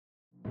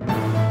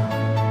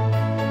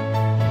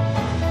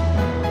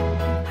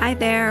Hi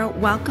there.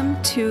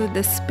 Welcome to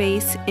The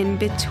Space in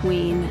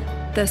Between,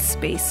 The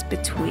Space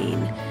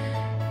Between.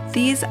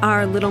 These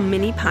are little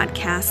mini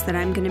podcasts that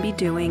I'm going to be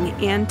doing,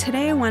 and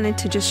today I wanted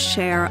to just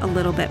share a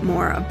little bit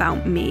more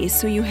about me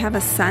so you have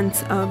a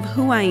sense of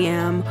who I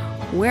am,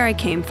 where I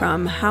came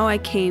from, how I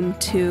came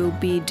to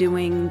be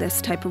doing this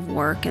type of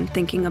work and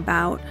thinking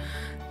about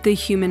the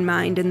human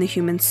mind and the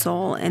human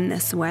soul in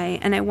this way.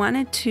 And I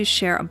wanted to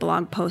share a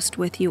blog post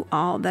with you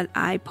all that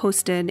I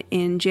posted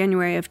in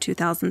January of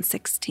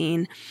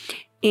 2016.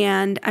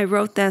 And I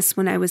wrote this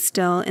when I was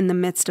still in the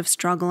midst of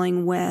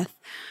struggling with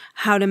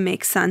how to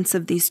make sense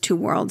of these two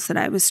worlds that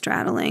I was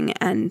straddling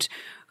and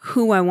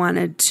who I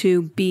wanted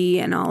to be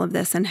in all of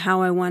this and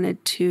how I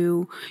wanted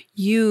to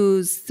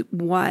use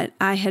what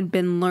I had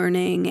been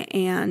learning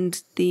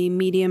and the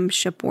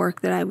mediumship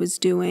work that I was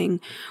doing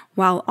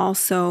while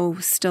also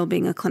still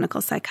being a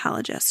clinical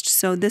psychologist.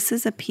 So this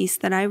is a piece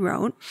that I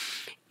wrote.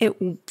 It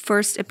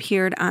first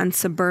appeared on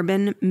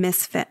Suburban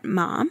Misfit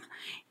Mom,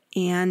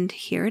 and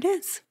here it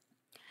is.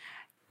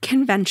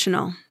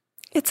 Conventional.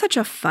 It's such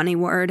a funny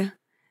word.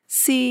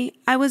 See,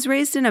 I was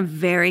raised in a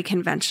very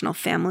conventional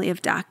family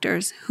of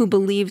doctors who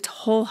believed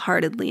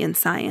wholeheartedly in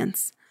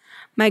science.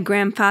 My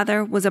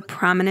grandfather was a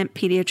prominent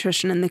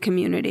pediatrician in the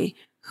community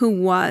who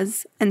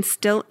was and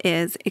still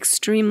is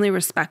extremely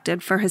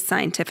respected for his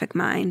scientific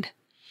mind.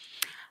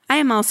 I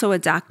am also a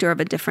doctor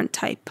of a different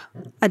type,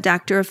 a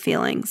doctor of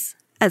feelings,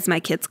 as my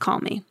kids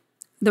call me.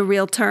 The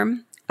real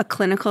term, a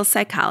clinical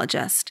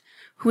psychologist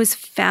who is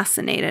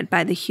fascinated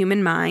by the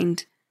human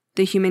mind,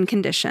 the human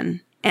condition,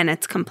 and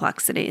its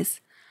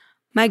complexities.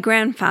 My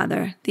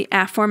grandfather, the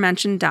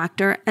aforementioned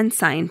doctor and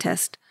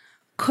scientist,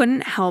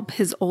 couldn't help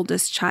his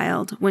oldest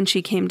child when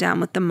she came down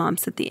with the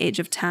mumps at the age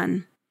of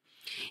 10.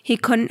 He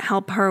couldn't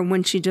help her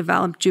when she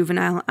developed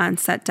juvenile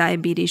onset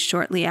diabetes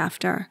shortly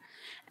after,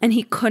 and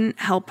he couldn't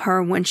help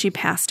her when she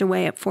passed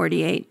away at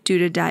 48 due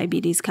to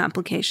diabetes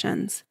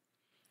complications.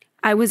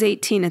 I was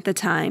 18 at the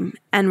time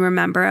and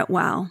remember it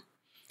well.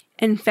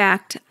 In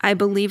fact, I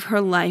believe her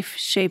life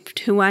shaped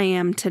who I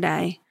am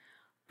today.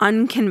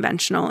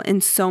 Unconventional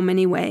in so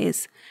many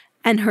ways,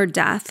 and her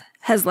death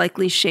has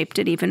likely shaped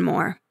it even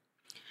more.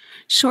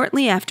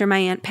 Shortly after my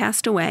aunt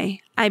passed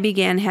away, I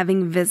began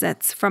having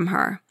visits from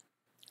her.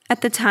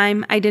 At the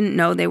time, I didn't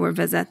know they were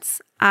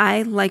visits.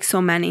 I, like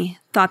so many,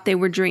 thought they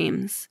were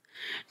dreams.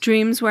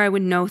 Dreams where I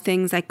would know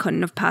things I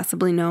couldn't have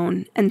possibly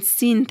known and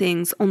seen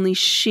things only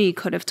she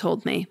could have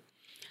told me.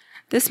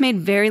 This made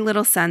very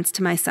little sense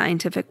to my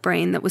scientific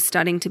brain that was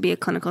studying to be a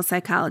clinical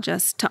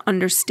psychologist to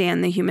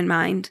understand the human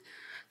mind.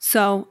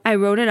 So I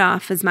wrote it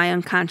off as my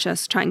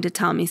unconscious trying to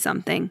tell me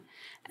something,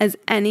 as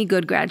any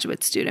good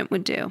graduate student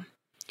would do.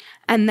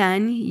 And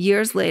then,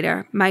 years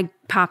later, my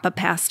papa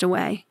passed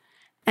away.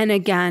 And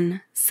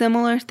again,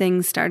 similar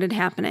things started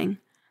happening.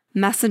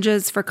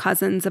 Messages for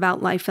cousins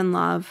about life and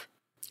love.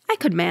 I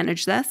could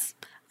manage this.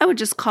 I would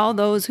just call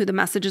those who the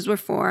messages were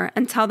for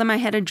and tell them I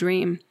had a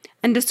dream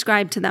and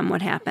describe to them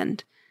what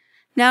happened.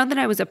 Now that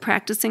I was a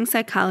practicing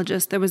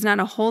psychologist, there was not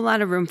a whole lot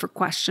of room for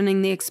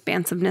questioning the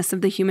expansiveness of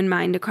the human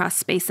mind across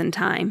space and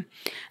time,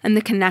 and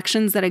the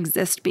connections that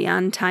exist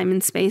beyond time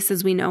and space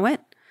as we know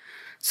it.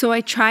 So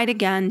I tried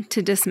again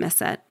to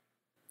dismiss it.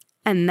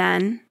 And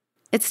then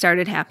it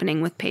started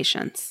happening with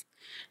patients.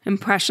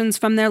 Impressions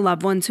from their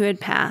loved ones who had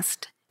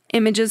passed,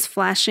 images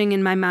flashing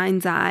in my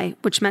mind's eye,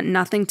 which meant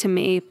nothing to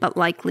me, but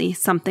likely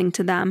something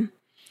to them.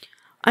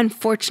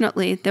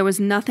 Unfortunately, there was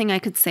nothing I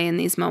could say in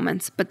these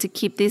moments but to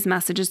keep these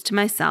messages to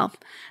myself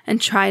and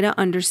try to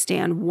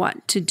understand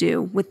what to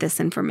do with this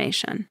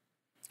information.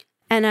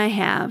 And I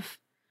have.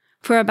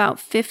 For about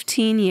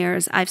 15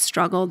 years, I've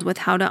struggled with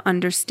how to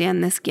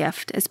understand this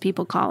gift, as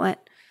people call it.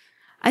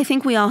 I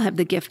think we all have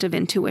the gift of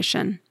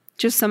intuition.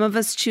 Just some of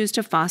us choose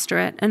to foster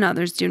it and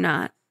others do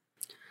not.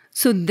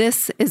 So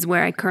this is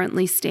where I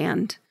currently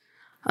stand.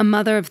 A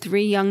mother of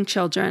 3 young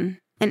children,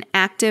 an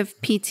active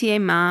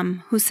PTA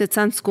mom who sits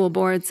on school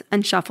boards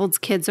and shuffles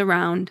kids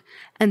around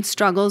and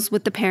struggles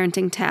with the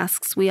parenting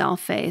tasks we all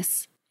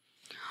face.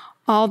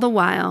 All the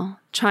while,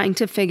 trying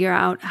to figure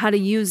out how to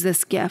use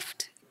this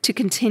gift to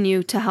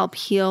continue to help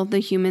heal the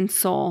human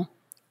soul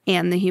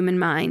and the human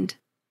mind.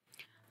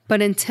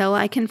 But until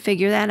I can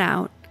figure that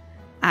out,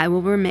 I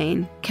will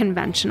remain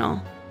conventional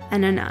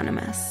and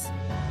anonymous.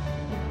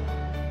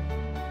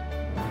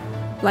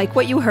 Like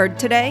what you heard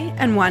today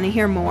and want to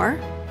hear more?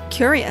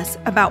 Curious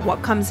about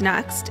what comes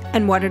next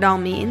and what it all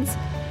means?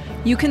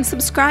 You can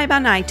subscribe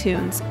on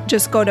iTunes.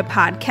 Just go to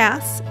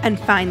podcasts and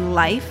find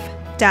Life,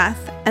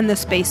 Death, and the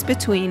Space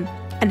Between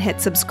and hit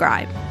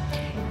subscribe.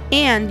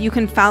 And you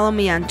can follow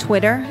me on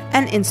Twitter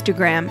and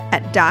Instagram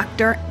at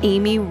Dr.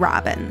 Amy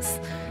Robbins.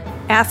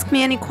 Ask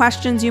me any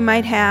questions you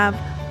might have,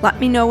 let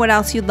me know what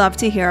else you'd love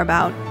to hear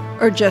about,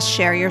 or just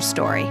share your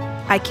story.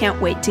 I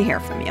can't wait to hear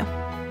from you.